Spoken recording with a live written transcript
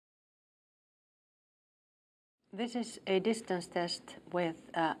This is a distance test with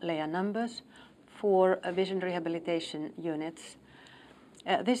Lea numbers for vision rehabilitation units.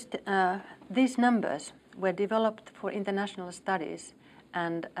 These numbers were developed for international studies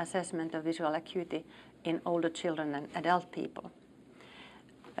and assessment of visual acuity in older children and adult people.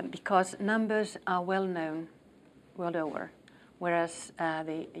 Because numbers are well known world over, whereas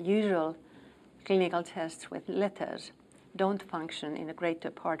the usual clinical tests with letters don't function in a greater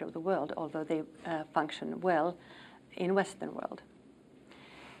part of the world, although they function well in Western world.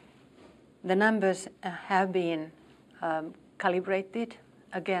 The numbers have been calibrated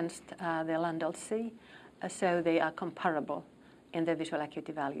against the Landel-C, so they are comparable in the visual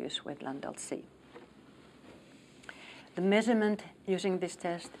acuity values with Landel-C. The measurement using this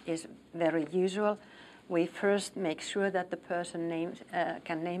test is very usual. We first make sure that the person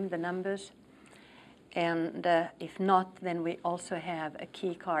can name the numbers, and if not, then we also have a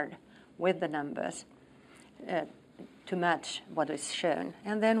key card with the numbers to match what is shown.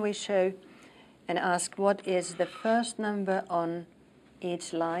 And then we show and ask what is the first number on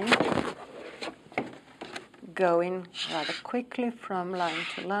each line, going rather quickly from line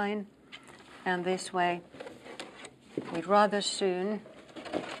to line, and this way we rather soon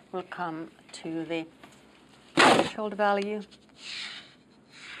will come to the threshold value.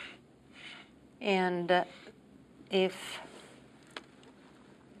 And if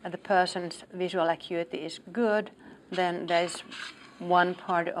the person's visual acuity is good, then there's one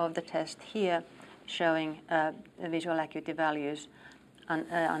part of the test here showing visual acuity values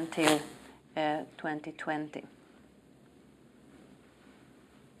until 2020.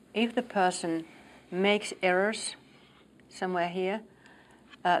 If the person makes errors somewhere here,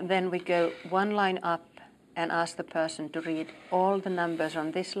 then we go one line up and ask the person to read all the numbers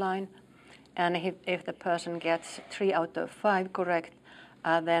on this line. And if the person gets 3 out of 5 correct,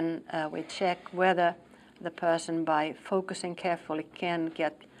 then we check whether the person, by focusing carefully, can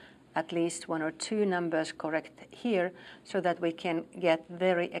get at least 1 or 2 numbers correct here, so that we can get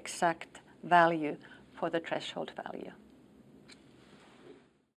very exact value for the threshold value.